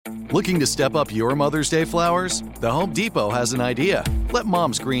Looking to step up your Mother's Day flowers? The Home Depot has an idea. Let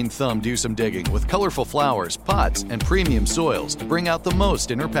Mom's green thumb do some digging with colorful flowers, pots, and premium soils to bring out the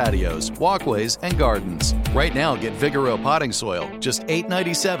most in her patios, walkways, and gardens. Right now, get Vigoro potting soil, just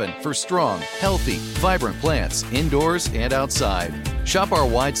 $8.97 for strong, healthy, vibrant plants indoors and outside. Shop our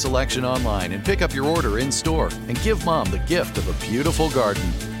wide selection online and pick up your order in-store and give Mom the gift of a beautiful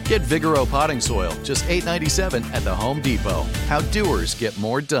garden. Get Vigoro potting soil, just $8.97 at the Home Depot. How doers get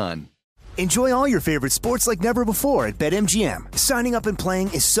more done. Enjoy all your favorite sports like never before at BetMGM. Signing up and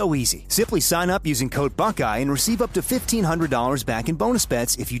playing is so easy. Simply sign up using code Buckeye and receive up to $1,500 back in bonus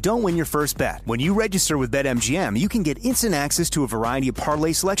bets if you don't win your first bet. When you register with BetMGM, you can get instant access to a variety of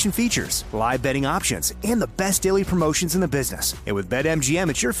parlay selection features, live betting options, and the best daily promotions in the business. And with BetMGM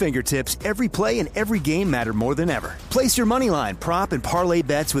at your fingertips, every play and every game matter more than ever. Place your moneyline, prop, and parlay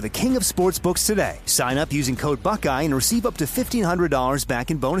bets with the king of sportsbooks today. Sign up using code Buckeye and receive up to $1,500 back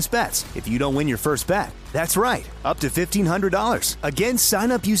in bonus bets if you don't win your first bet. That's right, up to $1,500. Again, sign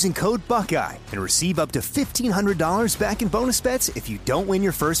up using code Buckeye and receive up to $1,500 back in bonus bets if you don't win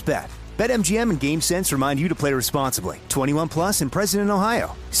your first bet. BetMGM and GameSense remind you to play responsibly. 21 plus and present in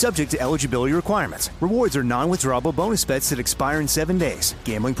Ohio. Subject to eligibility requirements. Rewards are non-withdrawable bonus bets that expire in 7 days.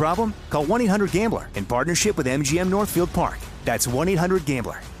 Gambling problem? Call 1-800-GAMBLER in partnership with MGM Northfield Park. That's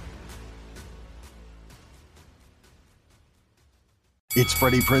 1-800-GAMBLER. It's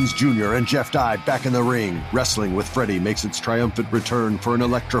Freddie Prinze Jr. and Jeff Dye back in the ring. Wrestling with Freddie makes its triumphant return for an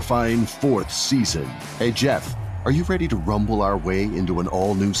electrifying 4th season. Hey, Jeff, are you ready to rumble our way into an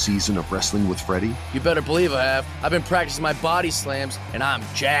all-new season of Wrestling with Freddie? You better believe I have. I've been practicing my body slams, and I'm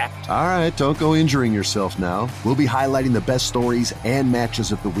jacked. All right, don't go injuring yourself now. We'll be highlighting the best stories and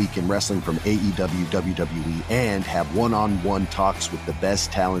matches of the week in wrestling from AEW, WWE, and have one-on-one talks with the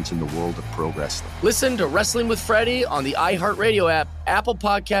best talents in the world of pro wrestling. Listen to Wrestling with Freddie on the iHeartRadio app, Apple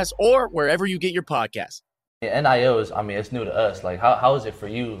Podcasts, or wherever you get your podcasts. Yeah, NIL is, it's new to us. Like, how is it for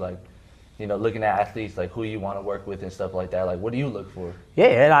you? Like, looking at athletes, like who you want to work with and stuff like that. Like, what do you look for?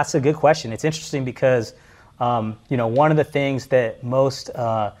 Yeah, that's a good question. It's interesting because, one of the things that most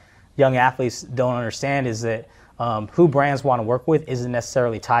young athletes don't understand is that who brands want to work with isn't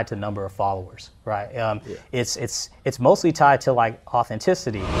necessarily tied to number of followers, right? It's mostly tied to like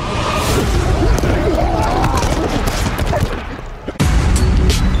authenticity.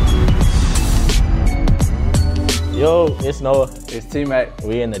 Yo, it's Noah. It's TMAC.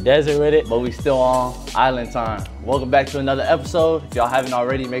 We in the desert with it, but we still on island time. Welcome back to another episode. If y'all haven't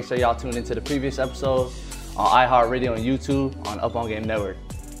already, make sure y'all tune into the previous episodes on iHeartRadio and YouTube on Up On Game Network.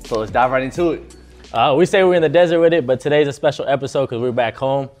 So let's dive right into it. We say we're in the desert with it, but today's a special episode because we're back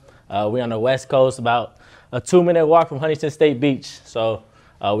home. We're on the West Coast, about a 2-minute walk from Huntington State Beach. So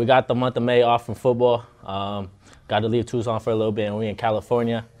we got the month of May off from football. Got to leave Tucson for a little bit, and we're in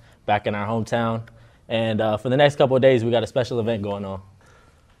California, back in our hometown. And for the next couple of days, we got a special event going on.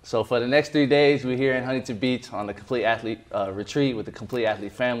 So for the next 3 days, we're here in Huntington Beach on the Complete Athlete retreat with the Complete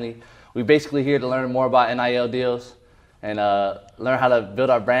Athlete family. We're basically here to learn more about NIL deals and learn how to build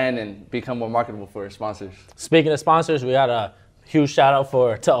our brand and become more marketable for our sponsors. Speaking of sponsors, we got a huge shout out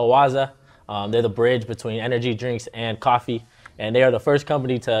to Awaza. They're the bridge between energy drinks and coffee, and they are the first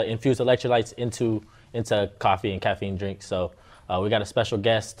company to infuse electrolytes into coffee and caffeine drinks. So we got a special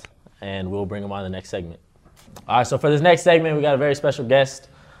guest, and we'll bring them on the next segment. All right, so for this next segment, we got a very special guest,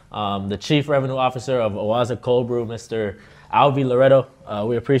 the Chief Revenue Officer of Awaza Cold Brew, Mr. Alvie Loreto.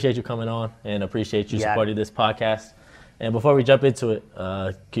 We appreciate you coming on and appreciate you supporting this podcast. And before we jump into it,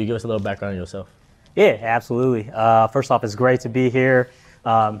 can you give us a little background on yourself? Yeah, absolutely. First off, it's great to be here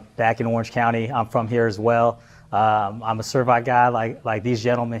back in Orange County. I'm from here as well. I'm a Servite guy like these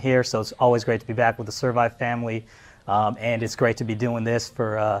gentlemen here, so it's always great to be back with the Servite family. And it's great to be doing this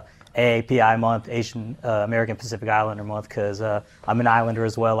for AAPI month, Asian American Pacific Islander month, because I'm an Islander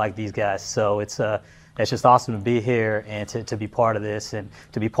as well, like these guys. So it's just awesome to be here and to be part of this and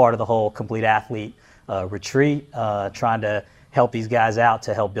to be part of the whole Complete Athlete retreat, trying to help these guys out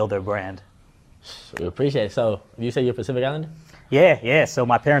to help build their brand. We appreciate it. So you say you're Pacific Islander? Yeah. So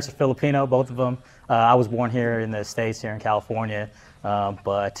my parents are Filipino, both of them. I was born here in the States, here in California. So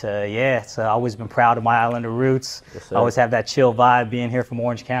I've always been proud of my Islander roots. Yes, I always have that chill vibe being here from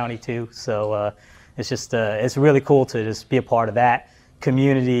Orange County too. So it's just it's really cool to just be a part of that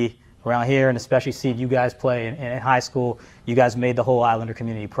community around here, and especially see you guys play in high school. You guys made the whole Islander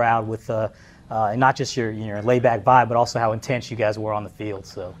community proud with not just your laid back vibe, but also how intense you guys were on the field.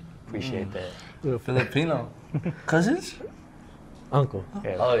 So appreciate that. We're Filipino. Cousins? Uncle.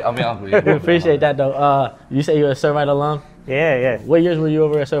 Yeah. Oh, I mean uncle. Yeah. We appreciate that though. You say you're a Servite alum? Yeah. What years were you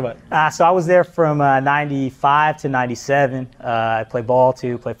over at Servite? So I was there from 95 to 97. I played ball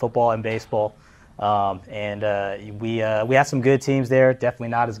too, played football and baseball. We had some good teams there, definitely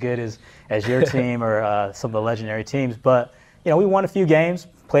not as good as your team or some of the legendary teams. But, we won a few games,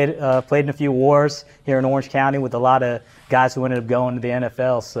 played in a few wars here in Orange County with a lot of guys who ended up going to the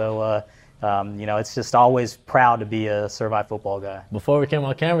NFL. So, it's just always proud to be a Servite football guy. Before we came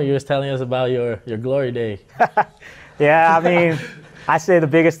on camera, you was telling us about your glory day. Yeah, I say the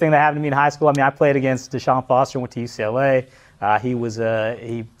biggest thing that happened to me in high school, I played against Deshaun Foster, went to UCLA.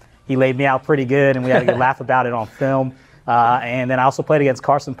 He laid me out pretty good, and we had a good laugh about it on film. And then I also played against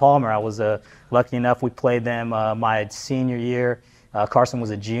Carson Palmer. I was lucky enough, we played them my senior year. Carson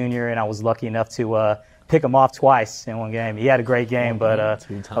was a junior, and I was lucky enough to pick him off twice in one game. He had a great game, but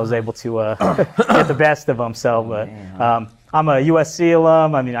I was able to get the best of him. So, but I'm a USC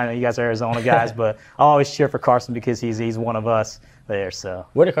alum. I know you guys are Arizona guys, but I always cheer for Carson because he's one of us there. So.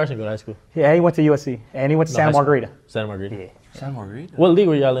 Where did Carson go to high school? Yeah, he went to USC, and he went to Santa Margarita. Santa Margarita. Yeah. Santa Margarita. What league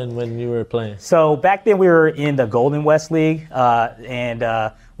were y'all in when you were playing? So back then we were in the Golden West League,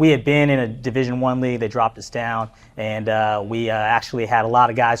 and we had been in a Division I league. They dropped us down, and we actually had a lot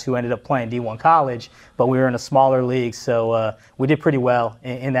of guys who ended up playing D1 college, but we were in a smaller league, so we did pretty well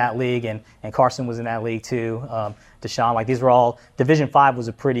in that league, and Carson was in that league too. Deshaun, these were all, Division V was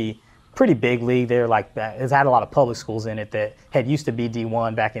a pretty big league there. It had a lot of public schools in it that had used to be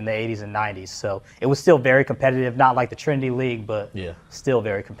D1 back in the 80s and 90s. So it was still very competitive, not like the Trinity League, but still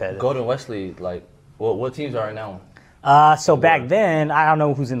very competitive. Golden West League, what teams are in that one? So back then, I don't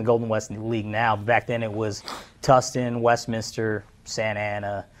know who's in the Golden West League now, but back then it was Tustin, Westminster, Santa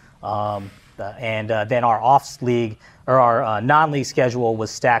Ana, and then our off league, or our non-league schedule was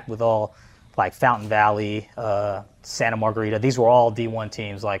stacked with all Fountain Valley, Santa Margarita. These were all D1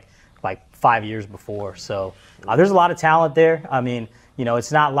 teams like 5 years before. So there's a lot of talent there.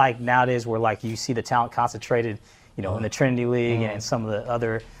 It's not like nowadays where you see the talent concentrated, in the Trinity League and some of the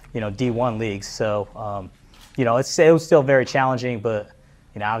other, D1 leagues. So, it was still very challenging, but,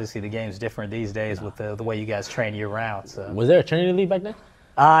 obviously the game's different these days with the way you guys train year round. So. Was there a Trinity League back then?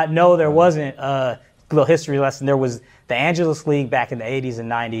 No, there wasn't. Little history lesson. There was the Angeles League back in the 80s and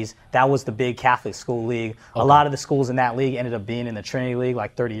 90s. That was the big Catholic school league. Okay. A lot of the schools in that league ended up being in the Trinity League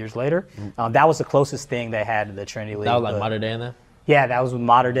 30 years later. That was the closest thing they had to the Trinity League. That was Mater Dei in there? Yeah, that was with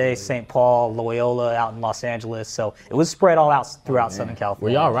Mater Dei, St. Paul, Loyola out in Los Angeles. So it was spread all out throughout Southern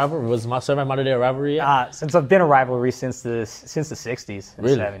California. Were y'all a rivalry? Was Servite Mater Dei a rivalry yet? Since I've been a rivalry since the 60s and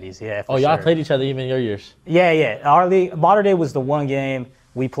 70s. Yeah. Y'all played each other even in your years? Yeah. Our league, Mater Dei was the one game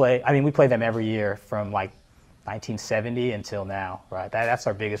we play. We play them every year from 1970 until now, right? That's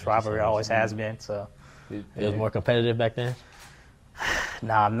our biggest rivalry. It always has been. So it was more competitive back then.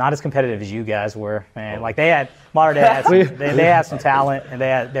 Nah, not as competitive as you guys were, man. They had Mater Dei they had some talent, and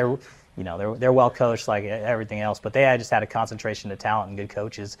they're well coached like everything else, but they just had a concentration of talent and good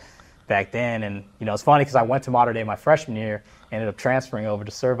coaches back then. And it's funny because I went to Mater Dei my freshman year, ended up transferring over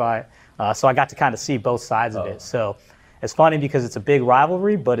to Servite, so I got to kind of see both sides of it. So it's funny because it's a big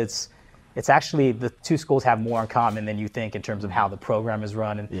rivalry, but it's actually the two schools have more in common than you think in terms of how the program is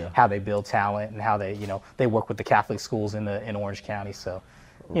run and how they build talent and how they work with the Catholic schools in Orange County. So,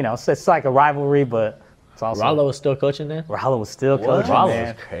 it's like a rivalry, but it's also. Rollo was still coaching then? Rollo was still coaching, Rollo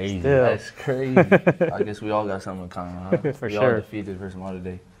man. was crazy. Still. That's crazy. I guess we all got something in common, huh? For we sure. all defeated versus Mater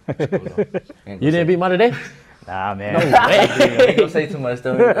Dei. You didn't beat Mater Dei? Nah, man. No way. We don't say too much,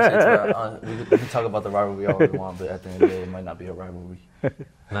 though. We can talk about the rivalry all we want, but at the end of the day, it might not be a rivalry.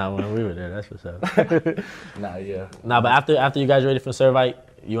 Nah, when we were there, that's what's up. Nah, but after you guys from Servite,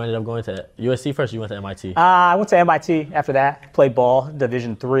 you ended up going to USC first, or you went to MIT? I went to MIT after that, played ball,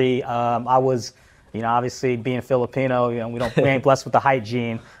 Division III. I was, obviously being Filipino, we ain't blessed with the height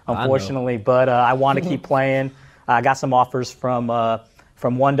gene, unfortunately, but I wanted to keep playing. I got some offers from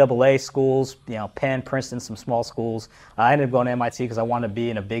 1AA schools, Penn, Princeton, some small schools. I ended up going to MIT because I wanted to be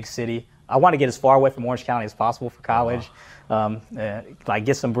in a big city. I want to get as far away from Orange County as possible for college.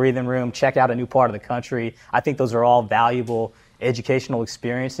 Get some breathing room, check out a new part of the country. I think those are all valuable educational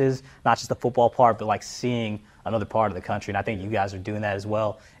experiences, not just the football part, but seeing another part of the country. And I think you guys are doing that as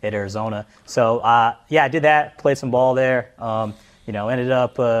well at Arizona. So I did that, played some ball there. Ended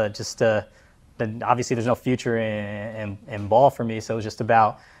up then obviously there's no future in ball for me. So it was just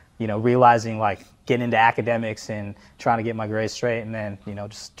about, realizing getting into academics and trying to get my grades straight, and then,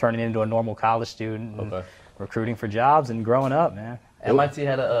 just turning into a normal college student and recruiting for jobs and growing up, man. MIT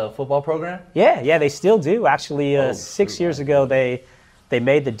had a football program? Yeah, they still do. Actually, 6 years ago, they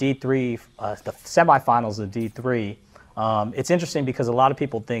made the D3, the semifinals of D3. It's interesting because a lot of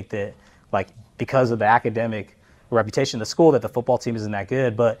people think that, because of the academic reputation in the school that the football team isn't that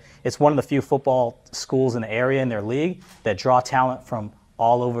good, but it's one of the few football schools in the area in their league that draw talent from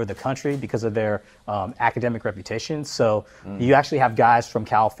all over the country because of their academic reputation. So you actually have guys from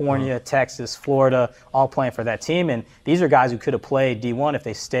California, Texas, Florida, all playing for that team. And these are guys who could have played D1 if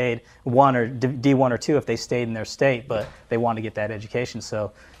they stayed D1 or 2 if they stayed in their state, but they want to get that education.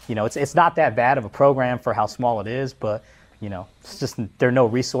 So, it's not that bad of a program for how small it is, but it's just there are no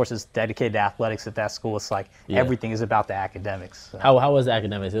resources dedicated to athletics at that school. It's like everything is about the academics. So. How was the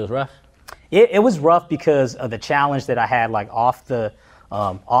academics? It was rough? It was rough because of the challenge that I had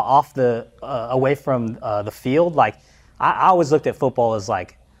away from the field. Like I always looked at football as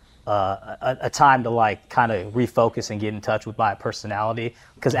like a time to like kind of refocus and get in touch with my personality,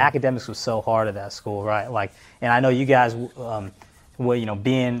 because academics was so hard at that school, right? Like, and I know you guys,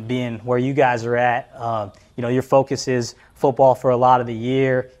 being where you guys are at, your focus is football for a lot of the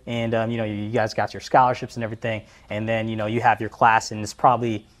year, and you guys got your scholarships and everything, and then you have your class, and it's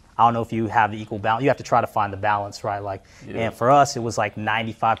probably, I don't know if you have the equal balance. You have to try to find the balance, right? Like, and for us, it was like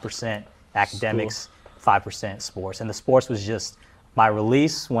 95% academics, 5% sports. And the sports was just my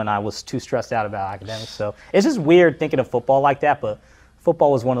release when I was too stressed out about academics. So it's just weird thinking of football like that, but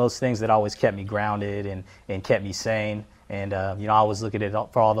football was one of those things that always kept me grounded and kept me sane. And, I always look at it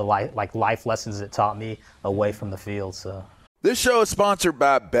for all the life lessons it taught me away from the field. So This show is sponsored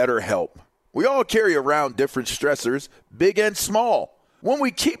by BetterHelp. We all carry around different stressors, big and small. When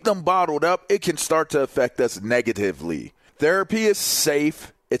we keep them bottled up, it can start to affect us negatively. Therapy is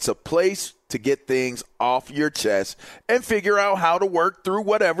safe. It's a place to get things off your chest and figure out how to work through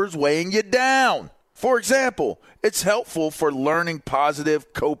whatever's weighing you down. For example, it's helpful for learning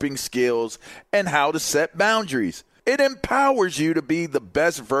positive coping skills and how to set boundaries. It empowers you to be the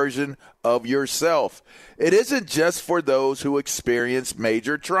best version of yourself. It isn't just for those who experience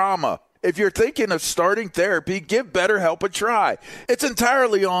major trauma. If you're thinking of starting therapy, give BetterHelp a try. It's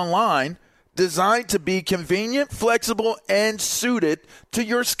entirely online, designed to be convenient, flexible, and suited to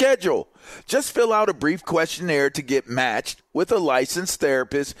your schedule. Just fill out a brief questionnaire to get matched with a licensed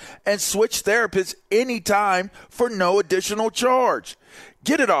therapist and switch therapists anytime for no additional charge.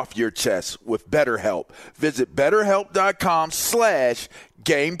 Get it off your chest with BetterHelp. Visit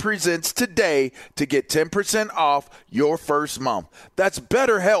BetterHelp.com/GamePresents today to get 10% off your first month. That's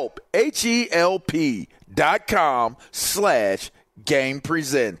BetterHelp,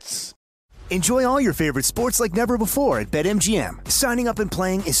 HELP.com/GamePresents. Enjoy all your favorite sports like never before at BetMGM. Signing up and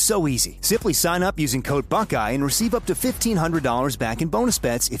playing is so easy. Simply sign up using code Buckeye and receive up to $1,500 back in bonus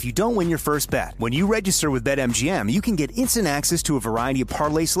bets if you don't win your first bet. When you register with BetMGM, you can get instant access to a variety of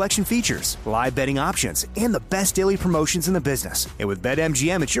parlay selection features, live betting options, and the best daily promotions in the business. And with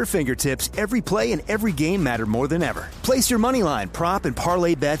BetMGM at your fingertips, every play and every game matter more than ever. Place your moneyline, prop, and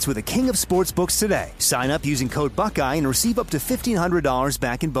parlay bets with the king of sportsbooks today. Sign up using code Buckeye and receive up to $1,500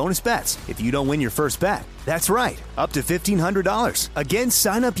 back in bonus bets if you don't win your first bet. That's right, up to $1,500. Again,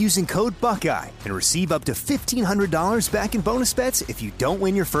 sign up using code Buckeye and receive up to $1,500 back in bonus bets if you don't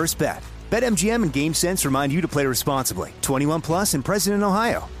win your first bet. BetMGM and GameSense remind you to play responsibly. 21 plus and present in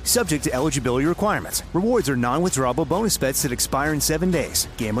Ohio. Subject to eligibility requirements. Rewards are non-withdrawable bonus bets that expire in 7 days.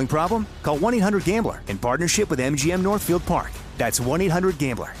 Gambling problem? Call 1-800-GAMBLER in partnership with MGM Northfield Park. That's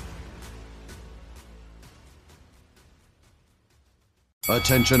 1-800-GAMBLER.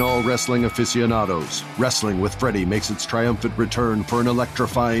 Attention all wrestling aficionados. Wrestling with Freddie makes its triumphant return for an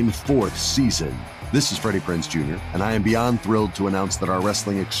electrifying 4th season. This is Freddie Prinze Jr., and I am beyond thrilled to announce that our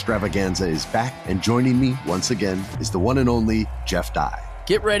wrestling extravaganza is back, and joining me once again is the one and only Jeff Dye.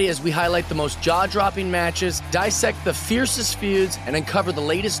 Get ready as we highlight the most jaw-dropping matches, dissect the fiercest feuds, and uncover the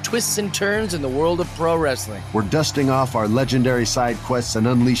latest twists and turns in the world of pro wrestling. We're dusting off our legendary side quests and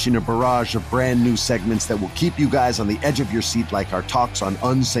unleashing a barrage of brand new segments that will keep you guys on the edge of your seat like our talks on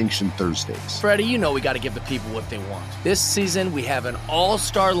Unsanctioned Thursdays. Freddie, you know we got to give the people what they want. This season, we have an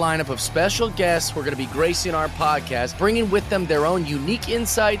all-star lineup of special guests who are going to be gracing our podcast, bringing with them their own unique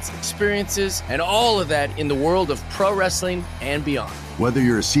insights, experiences, and all of that in the world of pro wrestling and beyond. Whether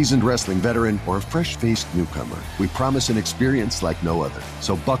you're a seasoned wrestling veteran or a fresh-faced newcomer, we promise an experience like no other.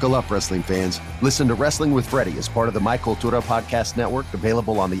 So buckle up, wrestling fans. Listen to Wrestling with Freddie as part of the My Cultura Podcast Network,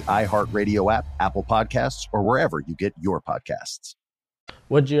 available on the iHeartRadio app, Apple Podcasts, or wherever you get your podcasts.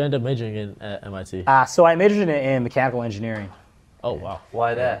 What did you end up majoring in at MIT? So I majored in mechanical engineering. Oh, wow.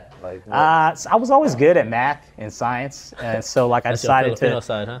 Why that? So I was always good at math and science, and so I decided Filipino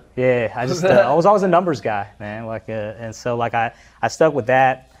side, huh? Yeah, I just I was always a numbers guy, man. And so I stuck with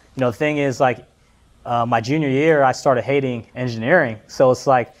that. The thing is my junior year I started hating engineering, so it's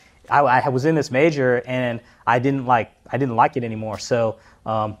I was in this major and I didn't like it anymore. So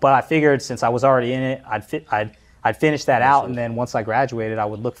but I figured since I was already in it, I'd finish that out, and then once I graduated, I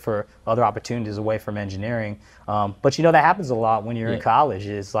would look for other opportunities away from engineering. But that happens a lot when you're in college.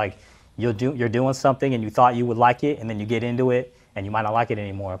 It's like you're doing something and you thought you would like it, and then you get into it and you might not like it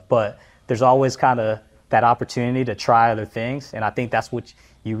anymore. But there's always kind of that opportunity to try other things, and I think that's what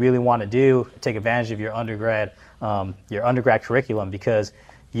you really want to do, take advantage of your undergrad curriculum, because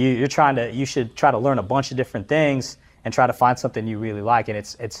you should try to learn a bunch of different things and try to find something you really like, and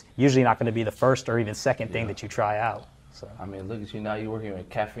it's usually not going to be the first or even second thing that you try out. So I mean, look at you now. You're working with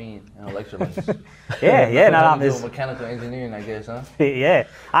caffeine and electrolytes. Doing mechanical engineering, I guess, huh? Yeah.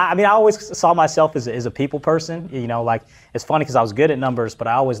 I always saw myself as a people person. Like, it's funny because I was good at numbers, but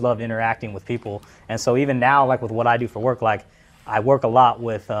I always loved interacting with people. And so even now, like with what I do for work, like I work a lot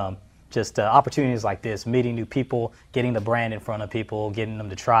with just opportunities like this, meeting new people, getting the brand in front of people, getting them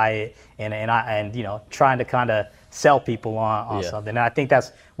to try it, and trying to kind of sell people on something. And I think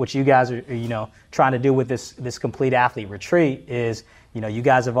that's what you guys are trying to do with this complete athlete retreat is, you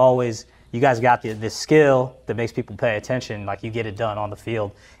guys got this skill that makes people pay attention, like you get it done on the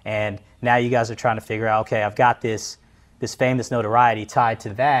field. And now you guys are trying to figure out, okay, I've got this famous notoriety tied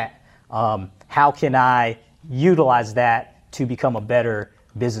to that. How can I utilize that to become a better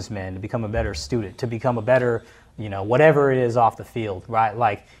businessman, to become a better student, to become a better, whatever it is off the field, right?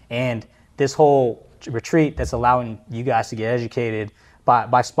 Like, and this whole retreat that's allowing you guys to get educated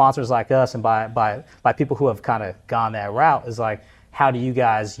by sponsors like us and by people who have kind of gone that route is like, how do you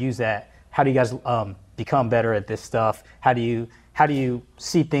guys use that? How do you guys become better at this stuff? How do you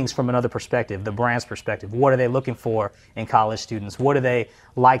see things from another perspective, the brand's perspective? What are they looking for in college students? What do they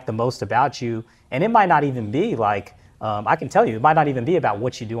like the most about you? And it might not even be like, I can tell you, it might not even be about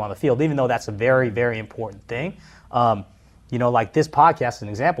what you do on the field, even though that's a very, very important thing. Like this podcast is an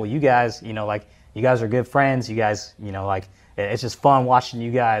example. You guys, you guys are good friends. You guys, it's just fun watching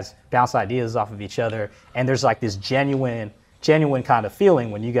you guys bounce ideas off of each other. And there's like this genuine kind of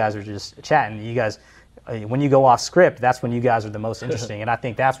feeling when you guys are just chatting. You guys, when you go off script, that's when you guys are the most interesting. And I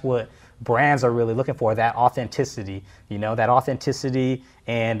think that's what brands are really looking for, that authenticity,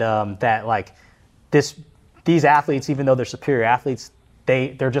 and that like these athletes, even though they're superior athletes,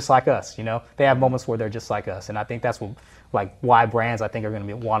 they're just like us, they have moments where they're just like us. And I think that's why brands I think are going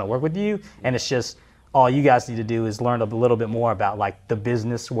to want to work with you. And it's just all you guys need to do is learn a little bit more about like the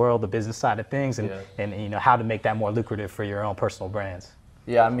business world, the business side of things, and how to make that more lucrative for your own personal brands.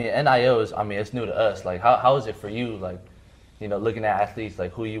 Yeah, I mean, NIL is, it's new to us. Like, how is it for you? Like, looking at athletes,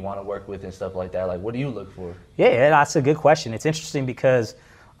 like who you want to work with and stuff like that. Like, what do you look for? Yeah, that's a good question. It's interesting because,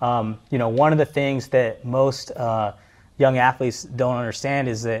 one of the things that most young athletes don't understand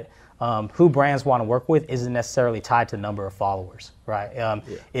is that who brands want to work with isn't necessarily tied to number of followers, right?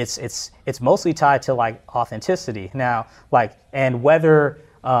 It's mostly tied to like authenticity. Now, like, and whether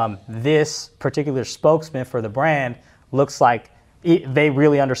this particular spokesman for the brand looks like they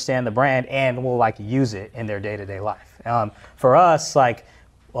really understand the brand and will like use it in their day-to-day life. For us, like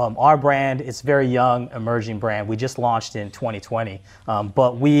our brand, it's very young, emerging brand. We just launched in 2020,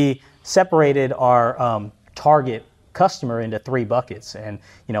 but we separated our target customer into 3 buckets, and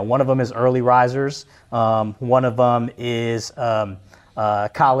one of them is early risers, one of them is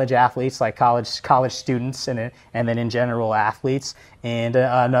college athletes, like college students, and then in general athletes, and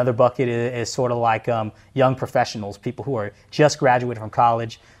another bucket is sort of like young professionals, people who are just graduated from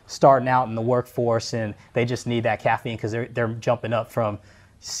college, starting out in the workforce, and they just need that caffeine because they're jumping up from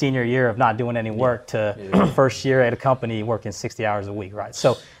senior year of not doing any work to first year at a company working 60 hours a week, right?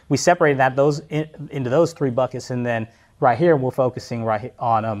 So we separated into those 3 buckets, and then right here we're focusing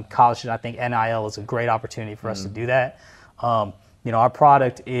on college, and I think NIL is a great opportunity for us to do that. Our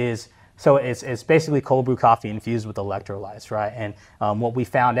product is, so it's basically cold brew coffee infused with electrolytes, right? And what we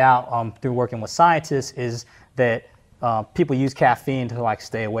found out through working with scientists is that people use caffeine to like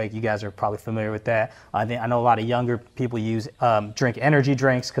stay awake. You guys are probably familiar with that. I know a lot of younger people drink energy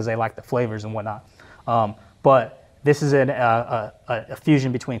drinks because they like the flavors and whatnot. But this is a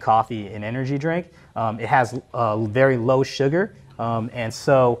fusion between coffee and energy drink. It has very low sugar, and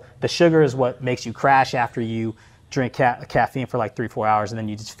so the sugar is what makes you crash after you drink caffeine for like 3-4 hours, and then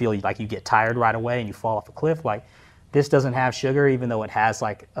you just feel like you get tired right away and you fall off a cliff. Like, this doesn't have sugar, even though it has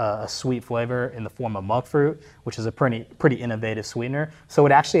like a sweet flavor in the form of monk fruit, which is a pretty innovative sweetener. So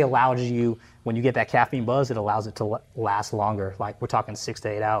it actually allows you, when you get that caffeine buzz, it allows it to last longer. Like, we're talking 6 to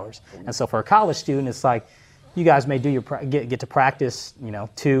 8 hours. And so for a college student, it's like, you guys may get to practice,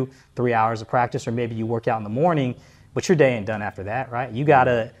 2-3 hours of practice, or maybe you work out in the morning, but your day ain't done after that, right? You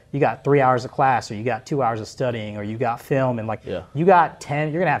got 3 hours of class, or you got 2 hours of studying, or you got film, and you're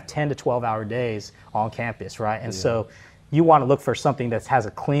gonna have 10 to 12 hour days on campus, right? And so you want to look for something that has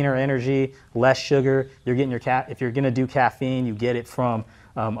a cleaner energy, less sugar. You're getting if you're going to do caffeine, you get it from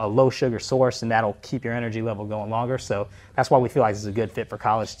a low sugar source, and that'll keep your energy level going longer. So that's why we feel like this is a good fit for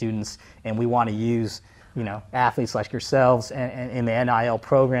college students, and we want to use athletes like yourselves and in the NIL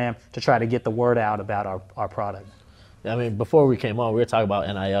program to try to get the word out about our product. I mean, before we came on, we were talking about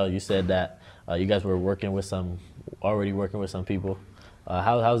NIL. You said that you guys were already working with some people.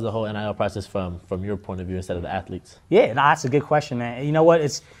 How's the whole NIL process from your point of view instead of the athletes? Yeah, no, that's a good question, man. You know what?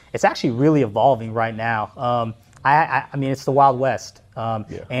 It's actually really evolving right now. I mean, it's the Wild West.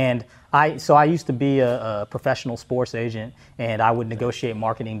 And I used to be a professional sports agent, and I would negotiate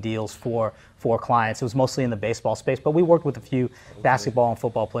marketing deals for clients. It was mostly in the baseball space, but we worked with a few basketball and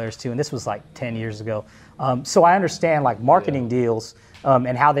football players too, and this was like 10 years ago. So I understand like marketing deals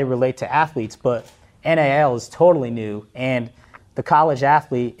and how they relate to athletes, but NIL is totally new, and the college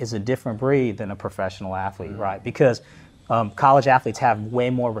athlete is a different breed than a professional athlete, right? Because college athletes have way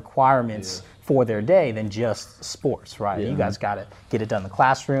more requirements for their day than just sports, right? You guys got to get it done in the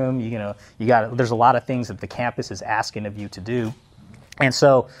classroom. There's a lot of things that the campus is asking of you to do, and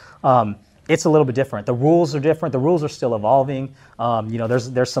so it's a little bit different. The rules are different. The rules are still evolving.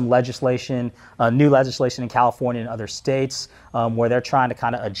 There's some legislation, new legislation in California and other states where they're trying to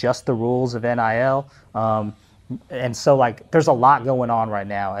kind of adjust the rules of NIL. And so like there's a lot going on right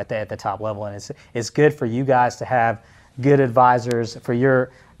now at the top level, and it's good for you guys to have good advisors for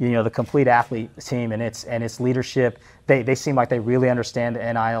your the complete athlete team and its leadership. They seem like they really understand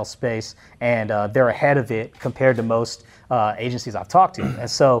the NIL space, and they're ahead of it compared to most agencies I've talked to.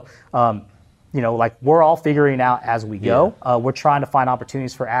 And so like we're all figuring out as we go. We're trying to find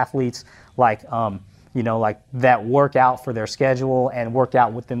opportunities for athletes like that work out for their schedule and work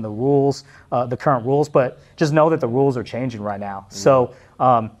out within the rules, the current rules, but just know that the rules are changing right now. So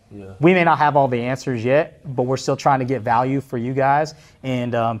we may not have all the answers yet, but we're still trying to get value for you guys.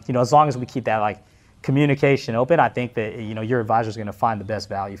 And, as long as we keep that like communication open, I think that, your advisor is going to find the best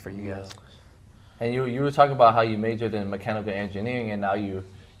value for you guys. And you were talking about how you majored in mechanical engineering and now you're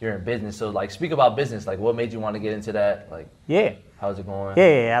in business. So like speak about business, like what made you want to get into that? Like, how's it going?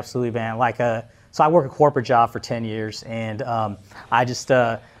 Yeah, absolutely, man. Like, so I work a corporate job for 10 years, and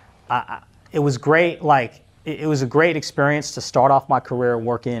it was great. Like, it was a great experience to start off my career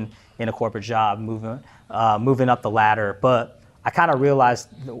working in a corporate job, moving up the ladder. But I kind of realized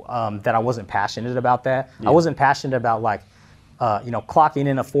that I wasn't passionate about that. I wasn't passionate about like, clocking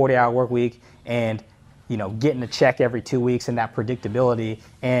in a 40-hour work week and, getting a check every 2 weeks and that predictability.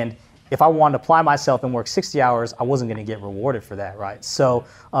 And if I wanted to apply myself and work 60 hours, I wasn't going to get rewarded for that, right? So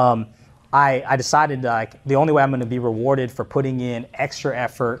I decided like the only way I'm going to be rewarded for putting in extra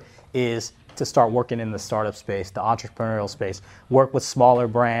effort is to start working in the startup space, the entrepreneurial space, work with smaller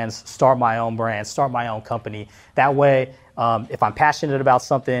brands, start my own brand, start my own company. That way, if I'm passionate about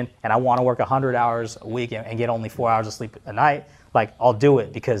something and I want to work 100 hours a week and get only 4 hours of sleep a night, like I'll do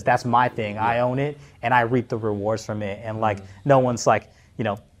it because that's my thing. I own it and I reap the rewards from it. And like no one's like,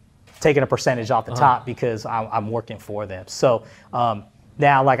 taking a percentage off the top because I'm working for them. So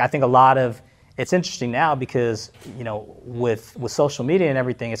now, like I think it's interesting now because with social media and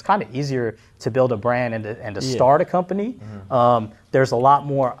everything, it's kind of easier to build a brand and to start a company. There's a lot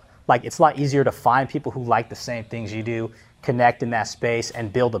more, like it's a lot easier to find people who like the same things you do, connect in that space,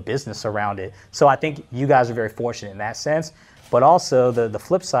 and build a business around it. So I think you guys are very fortunate in that sense. But also the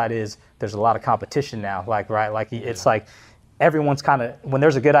flip side is there's a lot of competition now. It's like everyone's kind of, when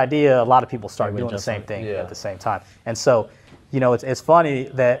there's a good idea, a lot of people start doing the same thing at the same time. And so it's funny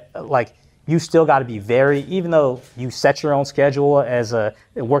that like you still got to be even though you set your own schedule as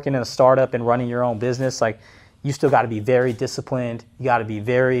working in a startup and running your own business, like you still got to be very disciplined. You got to be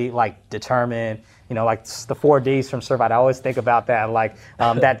very like determined. Like the 4 Ds from Certified. I always think about that. Like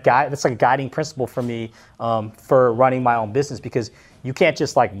that's like a guiding principle for me for running my own business because you can't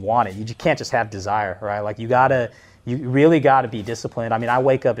just like want it. You can't just have desire, right? Like you really got to be disciplined. I mean, I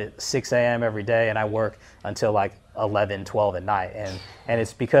wake up at 6 a.m. every day and I work until like 11, 12 at night. And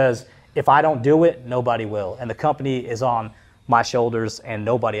it's because if I don't do it, nobody will. And the company is on my shoulders and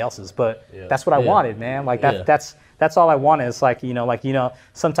nobody else's. But that's what I wanted, man. Like that's all I wanted. It's like,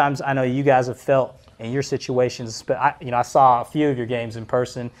 sometimes I know you guys have felt in your situations, but I saw a few of your games in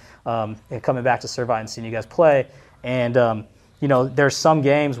person and coming back to Certified and seeing you guys play. And, there's some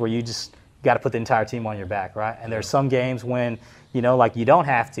games where you just got to put the entire team on your back, right? And there's some games when, like you don't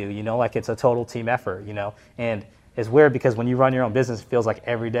have to, like it's a total team effort, and it's weird because when you run your own business, it feels like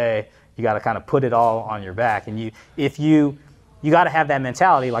every day you got to kind of put it all on your back. And you got to have that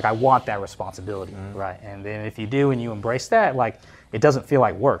mentality, like I want that responsibility, right? And then if you do and you embrace that, like it doesn't feel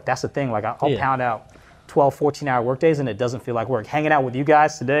like work. That's the thing. Like I'll pound out 12, 14-hour work days and it doesn't feel like work. Hanging out with you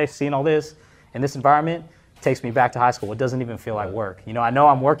guys today, seeing all this in this environment takes me back to high school. It doesn't even feel like work. You know, I know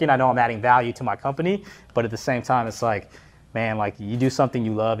I'm working, I know I'm adding value to my company, but at the same time, it's like, man, like you do something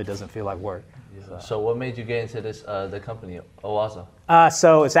you love, it doesn't feel like work. So what made you get into this, the company, Owaza?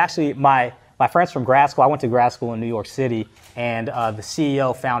 So it's actually my friends from grad school. I went to grad school in New York City, and the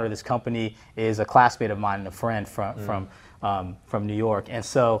CEO, founder of this company is a classmate of mine and a friend from New York. And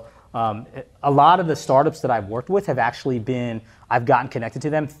so a lot of the startups that I've worked with have actually been, I've gotten connected to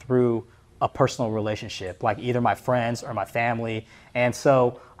them through a personal relationship, like either my friends or my family. And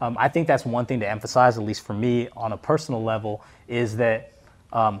so I think that's one thing to emphasize, at least for me on a personal level, is that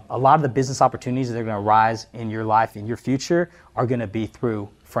a lot of the business opportunities that are going to arise in your life, in your future, are going to be through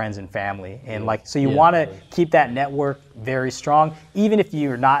friends and family. And so you want to keep that network very strong, even if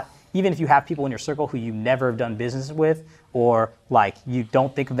you have people in your circle who you never have done business with, or like you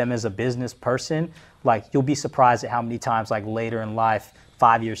don't think of them as a business person. Like you'll be surprised at how many times like later in life,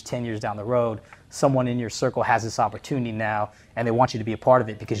 5 years, 10 years down the road, someone in your circle has this opportunity now and they want you to be a part of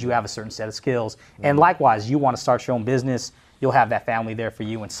it because you have a certain set of skills. And likewise, you want to start your own business, you'll have that family there for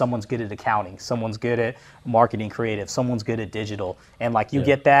you, and someone's good at accounting, someone's good at marketing creative, someone's good at digital. And like you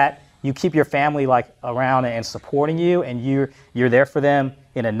get that, you keep your family like around and supporting you, and you're there for them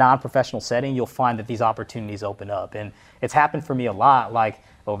in a non-professional setting, you'll find that these opportunities open up. And it's happened for me a lot, like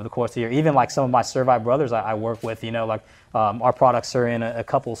over the course of the year. Even like some of my Survive brothers I work with, you know, like our products are in a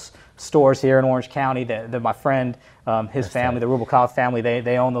couple stores here in Orange County that my friend, his family, the Rubalcaba family,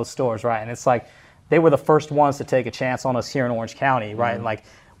 they own those stores, right? And it's like, they were the first ones to take a chance on us here in Orange County, right? And like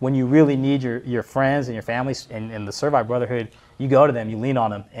when you really need your friends and your families and the Survive Brotherhood, you go to them, you lean on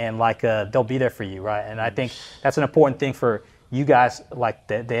them, and like they'll be there for you, right? And I think that's an important thing for you guys, like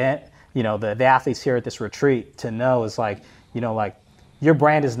the athletes here at this retreat, to know is like, you know, like your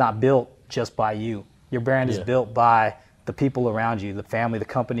brand is not built just by you. Your brand is built by the people around you, the family, the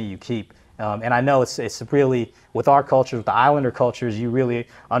company you keep. And I know it's really, with our culture, with the Islander cultures, you really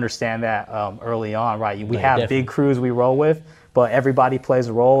understand that early on, right? We have big crews we roll with, but everybody plays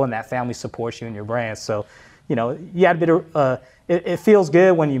a role, and that family supports you and your brand. So, you know, you had a bit of, it feels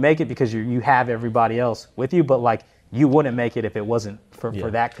good when you make it because you have everybody else with you, but like you wouldn't make it if it wasn't for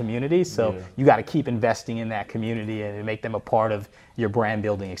that community. So you got to keep investing in that community and make them a part of your brand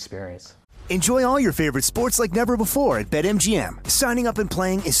building experience. Enjoy all your favorite sports like never before at BetMGM. Signing up and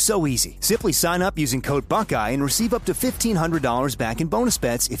playing is so easy. Simply sign up using code Buckeye and receive up to $1,500 back in bonus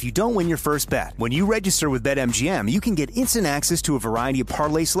bets if you don't win your first bet. When you register with BetMGM, you can get instant access to a variety of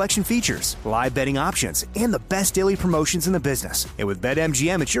parlay selection features, live betting options, and the best daily promotions in the business. And with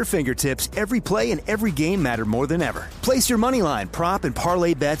BetMGM at your fingertips, every play and every game matter more than ever. Place your moneyline, prop, and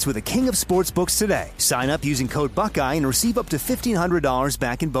parlay bets with the king of sportsbooks today. Sign up using code Buckeye and receive up to $1,500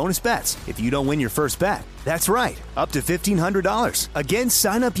 back in bonus bets if you don't win your first bet. That's right, up to $1,500. Again,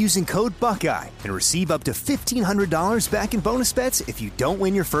 sign up using code Buckeye and receive up to $1,500 back in bonus bets if you don't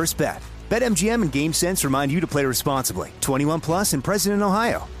win your first bet. BetMGM and GameSense remind you to play responsibly. 21 plus and present in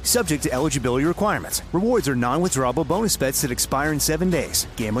Ohio. Subject to eligibility requirements. Rewards are non-withdrawable bonus bets that expire in 7 days.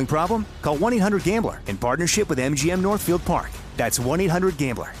 Gambling problem? Call 1-800-GAMBLER in partnership with MGM Northfield Park. That's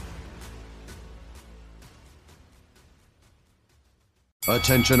 1-800-GAMBLER.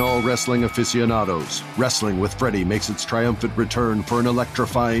 Attention all wrestling aficionados. Wrestling with Freddie makes its triumphant return for an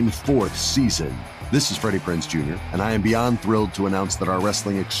electrifying 4th season. This is Freddie Prinze Jr., and I am beyond thrilled to announce that our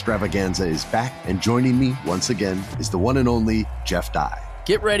wrestling extravaganza is back, and joining me once again is the one and only Jeff Dye.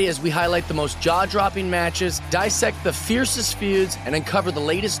 Get ready as we highlight the most jaw-dropping matches, dissect the fiercest feuds, and uncover the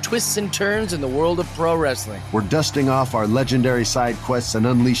latest twists and turns in the world of pro wrestling. We're dusting off our legendary side quests and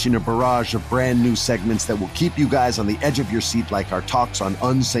unleashing a barrage of brand new segments that will keep you guys on the edge of your seat, like our talks on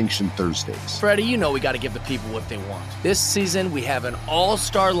Unsanctioned Thursdays. Freddie, you know we got to give the people what they want. This season, we have an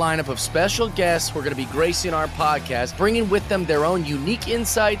all-star lineup of special guests who are going to be gracing our podcast, bringing with them their own unique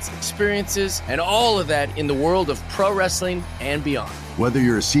insights, experiences, and all of that in the world of pro wrestling and beyond. Whether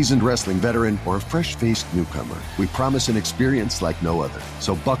you're a seasoned wrestling veteran or a fresh-faced newcomer, we promise an experience like no other.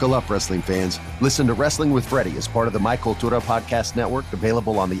 So buckle up, wrestling fans. Listen to Wrestling with Freddie as part of the My Cultura Podcast Network,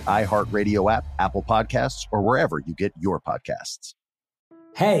 available on the iHeartRadio app, Apple Podcasts, or wherever you get your podcasts.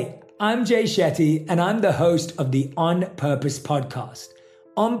 Hey, I'm Jay Shetty, and I'm the host of the On Purpose podcast.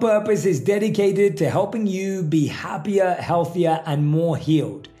 On Purpose is dedicated to helping you be happier, healthier, and more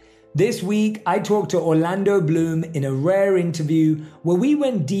healed. This week, I talked to Orlando Bloom in a rare interview where we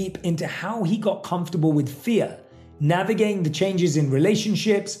went deep into how he got comfortable with fear, navigating the changes in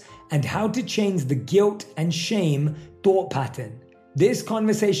relationships, and how to change the guilt and shame thought pattern. This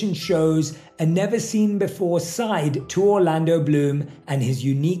conversation shows a never-seen-before side to Orlando Bloom and his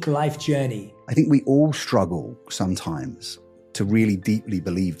unique life journey. I think we all struggle sometimes to really deeply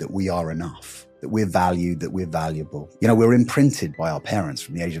believe that we are enough, that we're valued, that we're valuable. You know, we're imprinted by our parents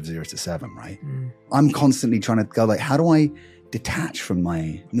from the age of 0 to 7, right? I'm constantly trying to go like, how do I detach from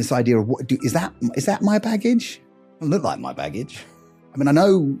this idea of is that my baggage? It doesn't look like my baggage. I mean, I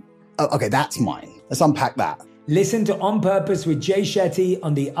know, okay, that's mine. Let's unpack that. Listen to On Purpose with Jay Shetty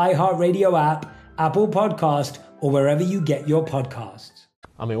on the iHeartRadio app, Apple Podcast, or wherever you get your podcasts.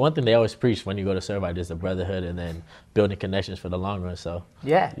 I mean, one thing they always preach when you go to Servite is the brotherhood and then building connections for the long run. So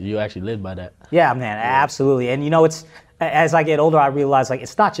yeah, you actually live by that. Yeah, man, absolutely. And it's as I get older, I realize like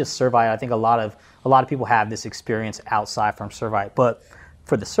it's not just Servite. I think a lot of people have this experience outside from Servite, but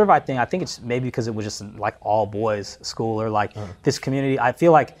for the Servite thing, I think it's maybe because it was just like all boys school or like this community. I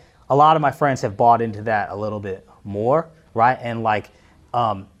feel like a lot of my friends have bought into that a little bit more, right? And like,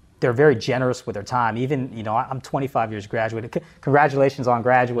 they're very generous with their time. Even, I'm 25 years graduated. Congratulations on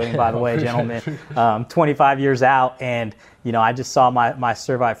graduating, by the way, gentlemen. 25 years out, and I just saw my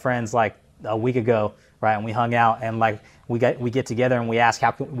Servite friends like a week ago, right? And we hung out, and like we get together and we ask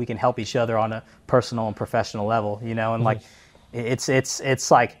how we can help each other on a personal and professional level, and like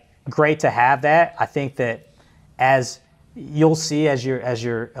it's like great to have that. I think that as you'll see as your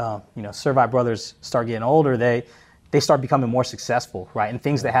Servite brothers start getting older, they start becoming more successful, right? And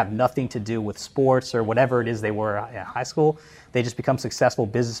things that have nothing to do with sports or whatever it is they were in high school, they just become successful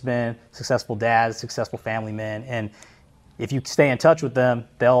businessmen, successful dads, successful family men. And if you stay in touch with them,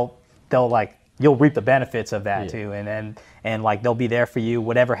 they'll like, you'll reap the benefits of that too. And like, they'll be there for you,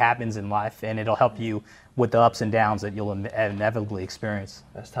 whatever happens in life, and it'll help you with the ups and downs that you'll inevitably experience.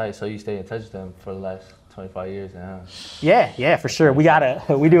 That's tight. So you stay in touch with them for the last 25 years now. Yeah, for sure. We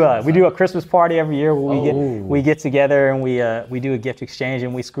do a Christmas party every year where we get together and we do a gift exchange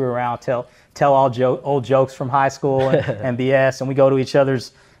and we screw around, tell old jokes from high school and BS, and we go to each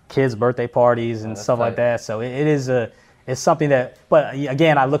other's kids' birthday parties and stuff like that. So it's something that, but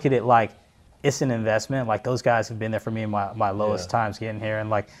again, I look at it like it's an investment. Like those guys have been there for me in my lowest times getting here, and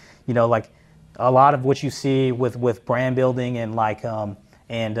like like a lot of what you see with brand building and like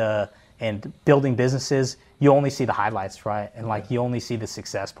and building businesses, you only see the highlights, right? And like you only see the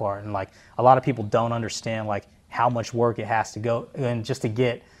success part, and like a lot of people don't understand like how much work it has to go and just to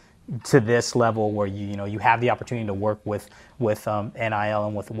get to this level where you have the opportunity to work with NIL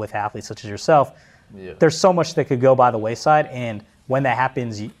and with athletes such as yourself. Yeah. There's so much that could go by the wayside, and when that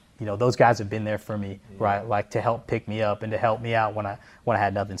happens, those guys have been there for me, right? Like to help pick me up and to help me out when I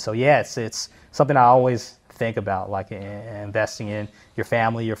had nothing. So yeah, it's something I always think about, like investing in your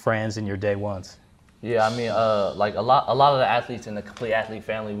family, your friends, and your day ones. Yeah, I mean, like a lot of the athletes in the Complete Athlete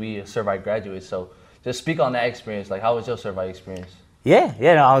family, we are Servite graduates. So just speak on that experience. Like, how was your Servite experience? Yeah,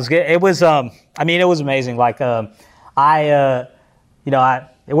 I was good. It was, it was amazing. Like, it would have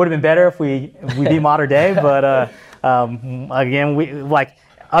been better if we beat Modern Day, but again, we like.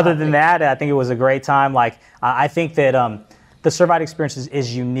 Other than that, I think it was a great time. Like, I think that the Servite experience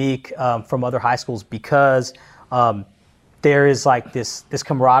is unique from other high schools because there is like this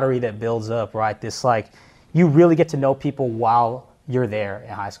camaraderie that builds up, right? This like, you really get to know people while you're there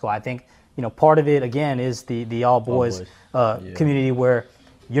in high school. I think, part of it again is the all boys community where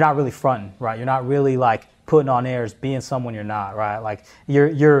you're not really fronting, right? You're not really like putting on airs, being someone you're not, right? Like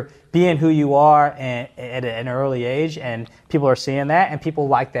you're being who you are at an early age, and people are seeing that, and people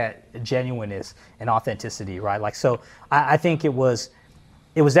like that genuineness and authenticity, right? Like, so I think it was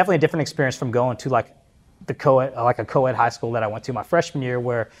definitely a different experience from going to like a co-ed high school that I went to my freshman year,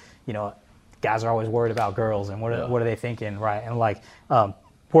 where guys are always worried about girls and what are they thinking, right? And like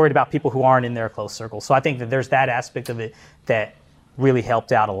worried about people who aren't in their close circle. So I think that there's that aspect of it that really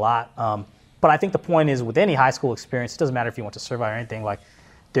helped out a lot. But I think the point is, with any high school experience, it doesn't matter if you went to Servite or anything, like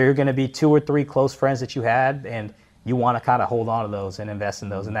there are going to be 2 or 3 close friends that you had, and you want to kind of hold on to those and invest in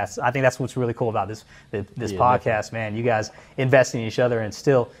those. And I think that's what's really cool about this podcast, man. You guys invest in each other and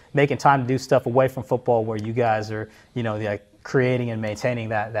still making time to do stuff away from football, where you guys are, like creating and maintaining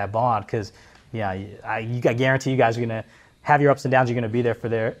that bond. Because, I guarantee you guys are going to have your ups and downs. You're going to be there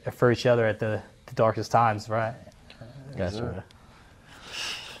for each other at the darkest times, right? Gotcha.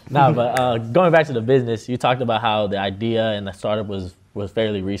 No, but going back to the business, you talked about how the idea and the startup was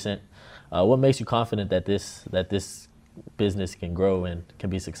fairly recent. What makes you confident that this business can grow and can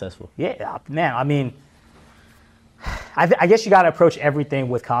be successful? Yeah, man. I mean, I guess you got to approach everything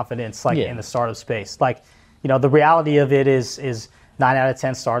with confidence, like in the startup space. Like, the reality of it is 9 out of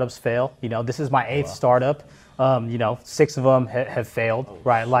 10 startups fail. This is my 8th startup. 6 of them have failed,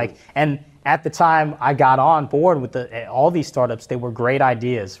 right? Like, and at the time I got on board with all these startups, they were great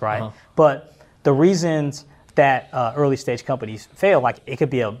ideas, right? But the reasons that early stage companies fail, like it could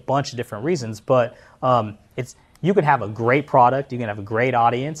be a bunch of different reasons, but you can have a great product, you can have a great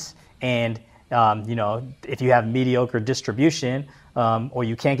audience, and if you have mediocre distribution, or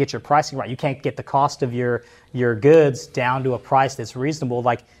you can't get your pricing right, you can't get the cost of your goods down to a price that's reasonable,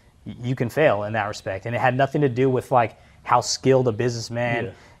 like you can fail in that respect. And it had nothing to do with like how skilled a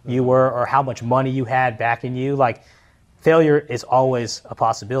businessman you were or how much money you had backing you. Like failure is always a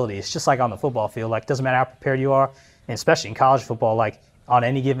possibility. It's just like on the football field, like doesn't matter how prepared you are, and especially in college football, like on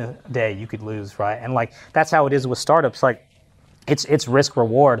any given day you could lose, right? And like that's how it is with startups. Like it's risk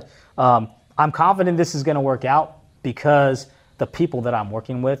reward. I'm confident this is going to work out because the people that I'm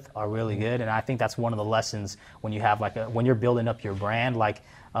working with are really good, and I think that's one of the lessons when you have when you're building up your brand,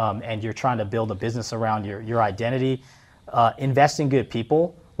 and you're trying to build a business around your identity. Invest in good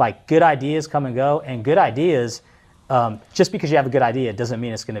people. Like good ideas come and go, and good ideas. Just because you have a good idea doesn't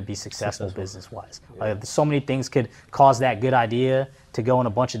mean it's going to be successful business-wise. So many things could cause that good idea to go in a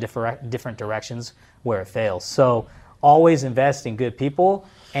bunch of different directions where it fails. So always invest in good people,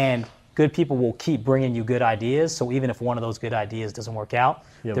 and good people will keep bringing you good ideas. So even if one of those good ideas doesn't work out,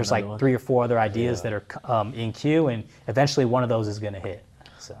 there's like 3 or 4 other ideas that are in queue, and eventually one of those is going to hit.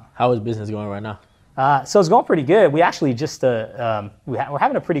 So how is business going right now? So it's going pretty good. We actually just we're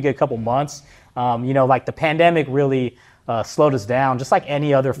having a pretty good couple months. Like the pandemic really slowed us down, just like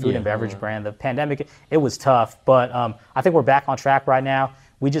any other food and beverage brand. The pandemic, it was tough, but I think we're back on track right now.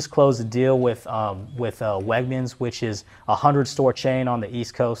 We just closed a deal with Wegmans, which is a 100-store chain on the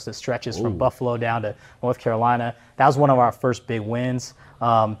East Coast that stretches from Buffalo down to North Carolina. That was one of our first big wins.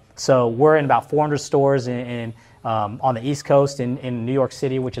 So we're in about 400 stores on the East Coast in New York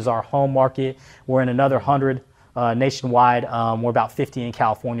City, which is our home market. We're in another 100 nationwide. We're about 50 in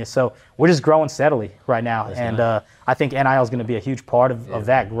California. So we're just growing steadily right now. Nice. I think NIL is going to be a huge part of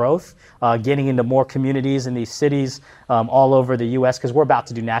that growth, getting into more communities in these cities all over the U.S. because we're about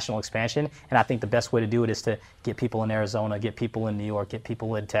to do national expansion. And I think the best way to do it is to get people in Arizona, get people in New York, get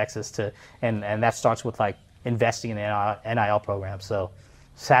people in Texas, and that starts with like investing in the NIL program. So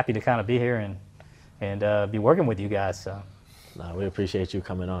just happy to kind of be here and be working with you guys. So we appreciate you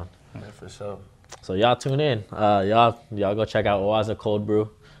coming on. Yeah, for sure. So y'all tune in. Y'all go check out Oaza Cold Brew.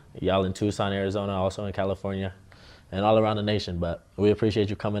 Y'all in Tucson, Arizona, also in California, and all around the nation. But we appreciate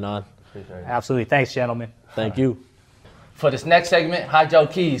you coming on. Absolutely. Thanks, gentlemen. Thank you. For this next segment, hide your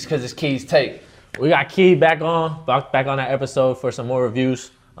keys, because it's Keys Take. We got Key back on that episode for some more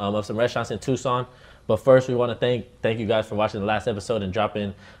reviews of some restaurants in Tucson. But first, we want to thank you guys for watching the last episode and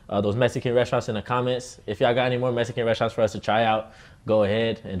dropping those Mexican restaurants in the comments. If y'all got any more Mexican restaurants for us to try out, go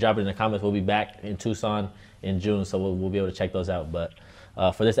ahead and drop it in the comments. We'll be back in Tucson in June, so we'll be able to check those out. But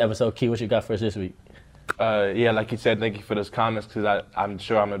for this episode, Key, what you got for us this week? Like you said, thank you for those comments, because I'm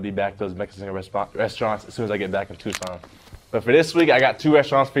sure I'm going to be back at those Mexican restaurants as soon as I get back in Tucson. But for this week, I got 2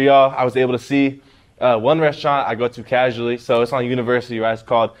 restaurants for y'all. I was able to see one restaurant I go to casually. So it's on University, right? It's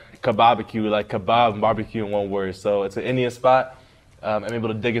called Kebabecue, like kebab and barbecue in one word. So it's an Indian spot. I'm able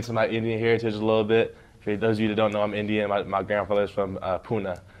to dig into my Indian heritage a little bit. For those of you that don't know, I'm Indian. My grandfather is from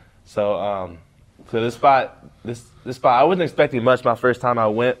Pune. So this spot, I wasn't expecting much my first time I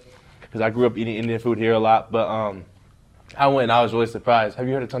went, because I grew up eating Indian food here a lot. But I went and I was really surprised. Have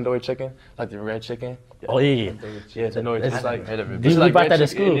you heard of tandoori chicken? Like the red chicken? Oh yeah. Yeah, tandoori chicken. It's like red that at chicken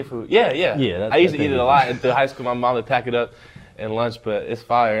school. Indian food. Yeah. I used to eat it a lot until high school. My mom would pack it up in lunch, but it's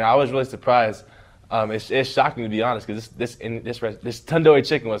fire. And I was really surprised. It's shocking, to be honest, because this tandoori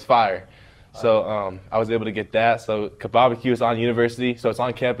chicken was fire. So I was able to get that. So Kebabecue is on University, so it's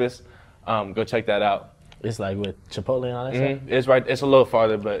on campus. Go check that out. It's like with Chipotle and all that stuff? It's right. It's a little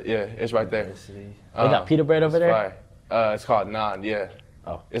farther, but yeah, it's right there. They got pita bread over there? Fire. It's called naan, yeah.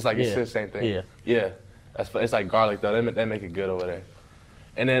 Oh. It's like it's the same thing. Yeah. It's like garlic, though. They make it good over there.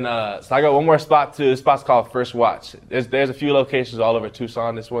 And then, so I got one more spot, too. This spot's called First Watch. There's a few locations all over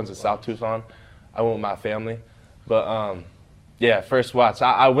Tucson. This one's in South Tucson. I went with my family. But, First Watch.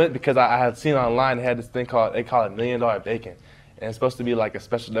 I went because I had seen online they had this thing they call it $1 Million Bacon. And it's supposed to be like a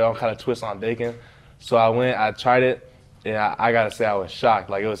special, their own kind of twist on bacon. So I went, I tried it, and I gotta say I was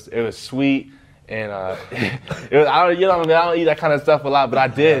shocked. Like it was sweet, and it was, I don't eat that kind of stuff a lot, but I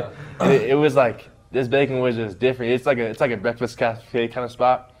did. It was like, this bacon was just different. It's like a breakfast cafe kind of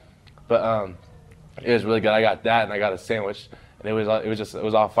spot, but it was really good. I got that, and I got a sandwich, and it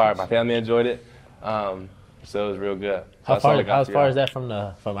was all fire. My family enjoyed it, so it was real good. How far is that from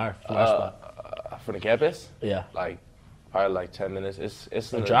our spot? From the campus? Yeah. Probably like 10 minutes.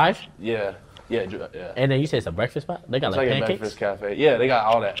 It's a drive? Yeah. And then you say it's a breakfast spot? They got it's like a pancakes? breakfast cafe. Yeah, they got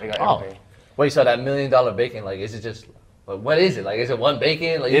all that. They got everything. Wait, so that $1 million bacon, like, is it just, what is it? Like, is it one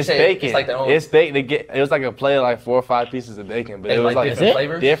bacon? Like, it's bacon. It's like their own. It's bacon. It was like a plate of like 4 or 5 pieces of bacon, but it was like different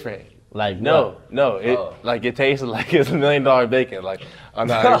flavors? Different. Like no. Like it tasted like it was $1 million bacon. Like I'm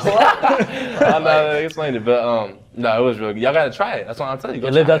not explaining it, but no, it was really good. Y'all gotta try it. That's what I'm telling you.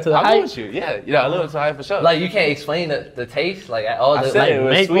 It lived up to the hype. With you. Yeah, I lived up to the hype for sure. Like you can't explain the taste. Like all the. I said it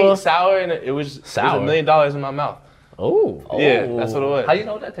was maple? sweet, sour, and it was $1 million in my mouth. Oh. Yeah, that's what it was. How you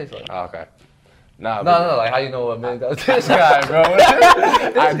know what that tastes like? Oh, okay. No, like how you know what $1 million this guy, bro.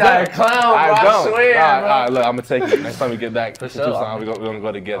 This guy a clown, bro. I swear, bro. All right, look, I'm gonna take it. Next time we get back to sure. Tucson, we're gonna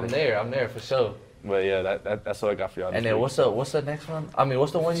go together. I'm there for sure. But yeah, that's what I got for y'all. And then what's the next one? I mean,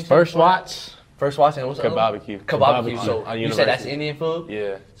 what's the one you said? First watch. First watch and what's the other one? Kebabecue. So you said that's Indian food?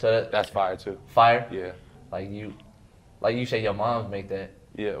 Yeah. So that's fire too. Fire? Yeah. Like you say your moms make that.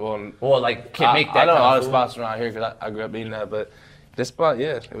 Yeah. Well, can make that. I know kind all of the food. spots around here because I grew up eating that, but this spot,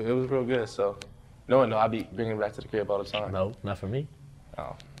 yeah, it was real good. So. No, I be bringing it back to the crib all the time. No, not for me.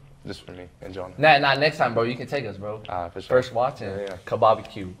 Oh, just for me and Jonah. Nah, next time, bro, you can take us, bro. For sure. First watch and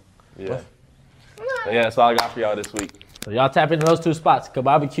Kebabecue. Yeah. But yeah, that's all I got for y'all this week. So y'all tap into those 2 spots,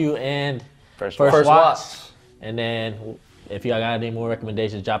 Kebabecue and First watch. And then if y'all got any more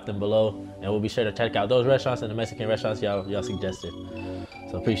recommendations, drop them below. And we'll be sure to check out those restaurants and the Mexican restaurants y'all suggested.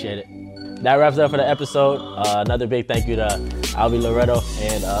 So appreciate it. That wraps it up for the episode. Another big thank you to Alvie, Loreto,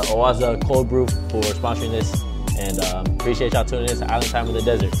 and Owaza Cold Brew for sponsoring this. And appreciate y'all tuning in to Island Time in the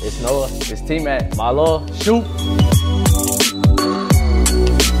Desert. It's Noah. It's TMAC. Malo. Shoot.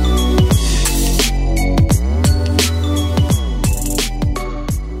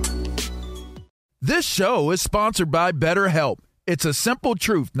 This show is sponsored by BetterHelp. It's a simple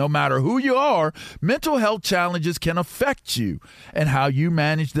truth. No matter who you are, mental health challenges can affect you, and how you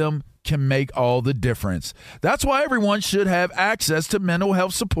manage them can make all the difference. That's why everyone should have access to mental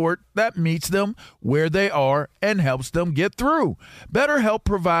health support that meets them where they are and helps them get through. BetterHelp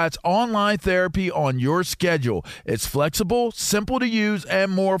provides online therapy on your schedule. It's flexible, simple to use,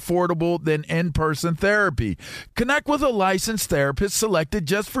 and more affordable than in-person therapy. Connect with a licensed therapist selected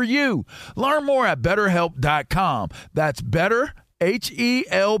just for you. Learn more at BetterHelp.com. That's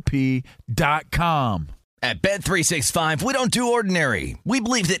BetterHelp.com. At Bet365, we don't do ordinary. We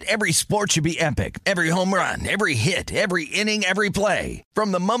believe that every sport should be epic. Every home run, every hit, every inning, every play.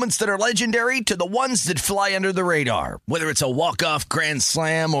 From the moments that are legendary to the ones that fly under the radar. Whether it's a walk-off grand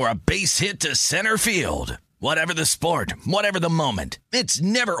slam or a base hit to center field. Whatever the sport, whatever the moment, it's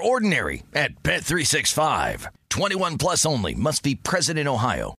never ordinary at Bet365. 21 plus only. Must be present in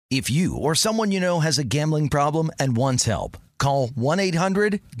Ohio. If you or someone you know has a gambling problem and wants help, call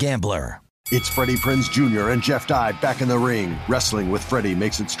 1-800-GAMBLER. It's Freddie Prinze Jr. and Jeff Dye back in the ring. Wrestling with Freddie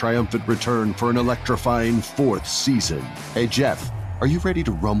makes its triumphant return for an electrifying 4th season. Hey, Jeff, are you ready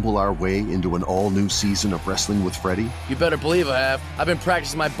to rumble our way into an all-new season of Wrestling with Freddie? You better believe I have. I've been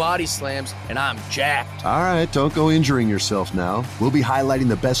practicing my body slams, and I'm jacked. All right, don't go injuring yourself now. We'll be highlighting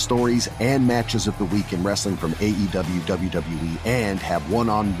the best stories and matches of the week in wrestling from AEW, WWE, and have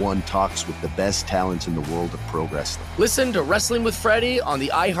one-on-one talks with the best talents in the world of pro wrestling. Listen to Wrestling with Freddie on the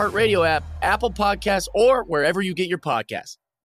iHeartRadio app, Apple Podcasts, or wherever you get your podcasts.